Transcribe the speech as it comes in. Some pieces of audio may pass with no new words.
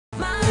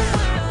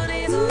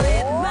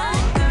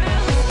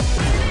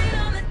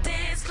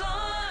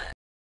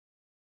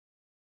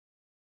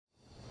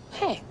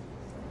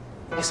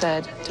I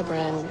said to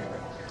Brynn,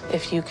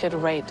 if you could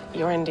write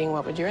your ending,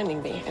 what would your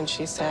ending be? And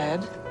she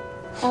said,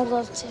 I'd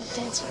love to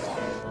dance with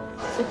them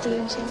 50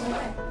 years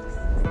later.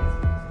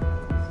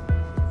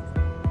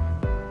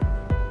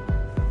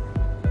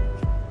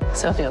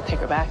 Sophie will take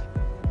her back.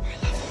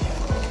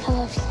 I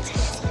love you.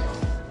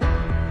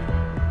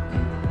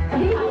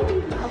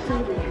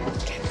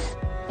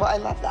 Well, I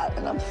love that,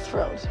 and I'm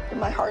thrilled. And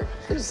my heart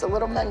is a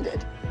little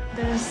mended.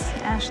 There's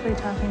Ashley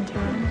talking to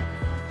him.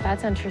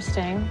 That's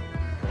interesting.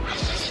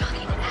 Ashley's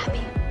talking to Abby.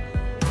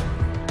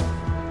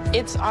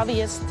 It's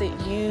obvious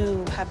that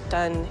you have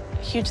done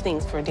huge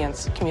things for a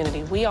dance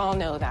community. We all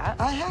know that.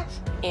 I have.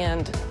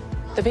 And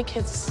the big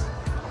kids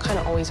kind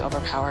of always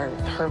overpower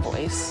her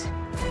voice.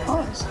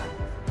 Always.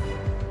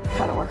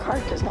 Gotta work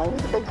hard, because now you're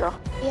the big girl.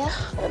 Yeah.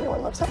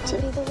 Everyone looks up I'll to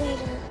be you. the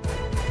leader.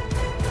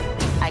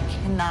 I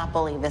cannot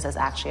believe this is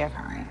actually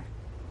occurring.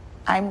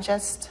 I'm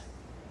just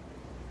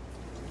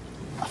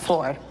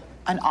floored,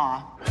 in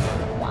awe.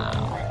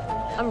 Wow.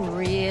 I'm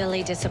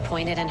really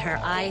disappointed in her.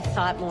 I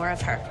thought more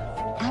of her.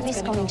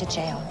 Abby's going to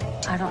jail.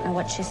 I don't know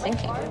what she's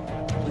thinking.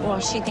 Well,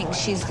 she thinks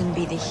she's going to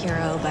be the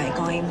hero by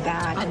going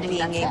back and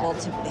being able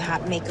to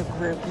make a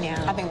group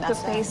now. I think that's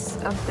The face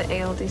of the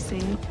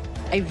ALDC.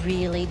 I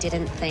really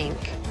didn't think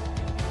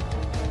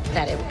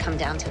that it would come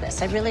down to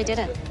this. I really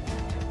didn't.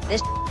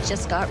 This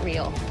just got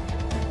real.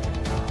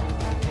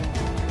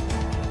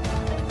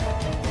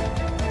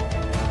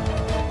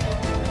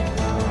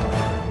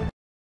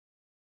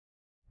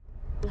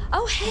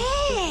 Oh,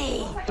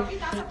 hey!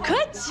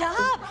 Good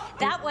job.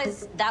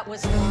 That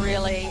was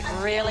really,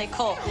 really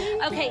cool.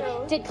 Okay,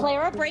 did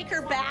Clara break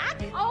her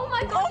back? Oh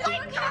my God! Oh my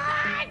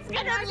God!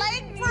 And her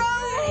leg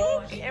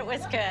broke. It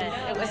was good.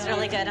 It was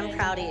really good. I'm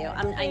proud of you.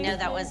 I know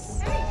that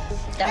was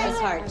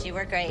hard. You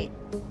were great.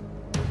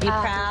 You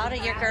proud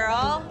of your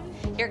girl?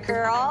 Your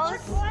girls,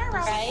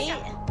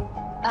 right?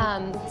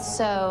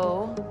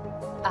 So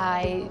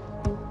I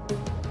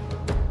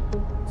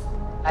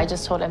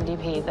just told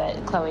MVP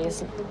that Chloe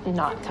is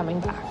not coming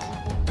back.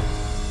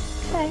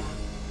 Okay.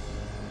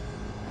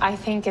 I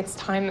think it's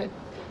time to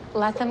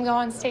let them go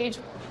on stage.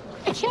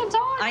 I can't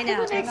talk. I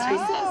know. It makes me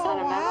so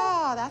sentimental.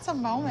 Wow, that's a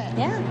moment.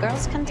 Yeah,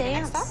 girls can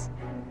dance.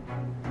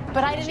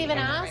 But I didn't even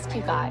ask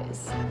you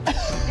guys.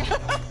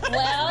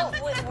 Well,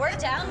 we're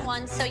down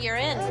one, so you're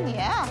in.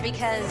 Yeah.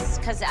 Because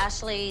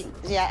Ashley.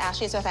 Yeah,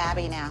 Ashley's with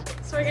Abby now.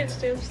 So we're going to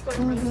do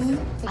You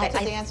get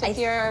to dance with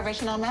your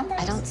original members.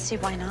 I don't see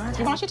why not.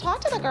 Why don't you talk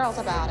to the girls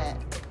about it?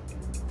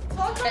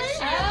 Oh,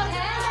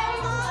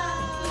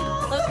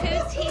 look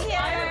who's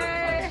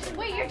here.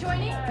 Wait, you're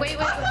joining? Wait.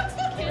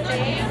 Can I?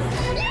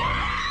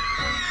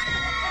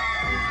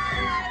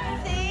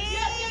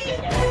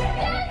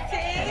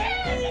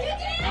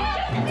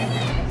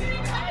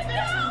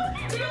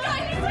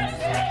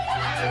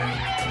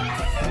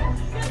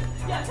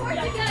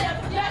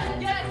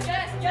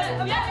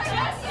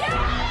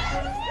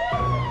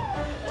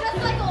 Just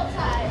like old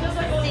times.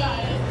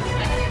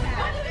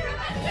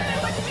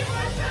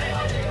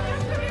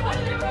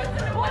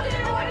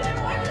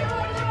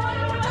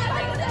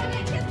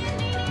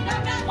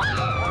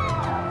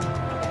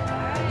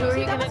 Who are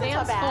you going to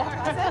dance for?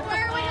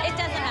 It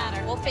doesn't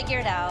matter. We'll figure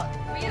it out.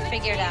 We'll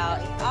figure it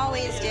out.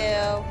 Always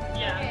do.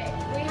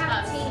 We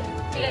have a team.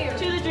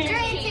 To the dream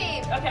Dream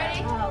team.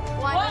 Okay. Ready?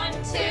 1,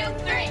 2,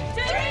 3.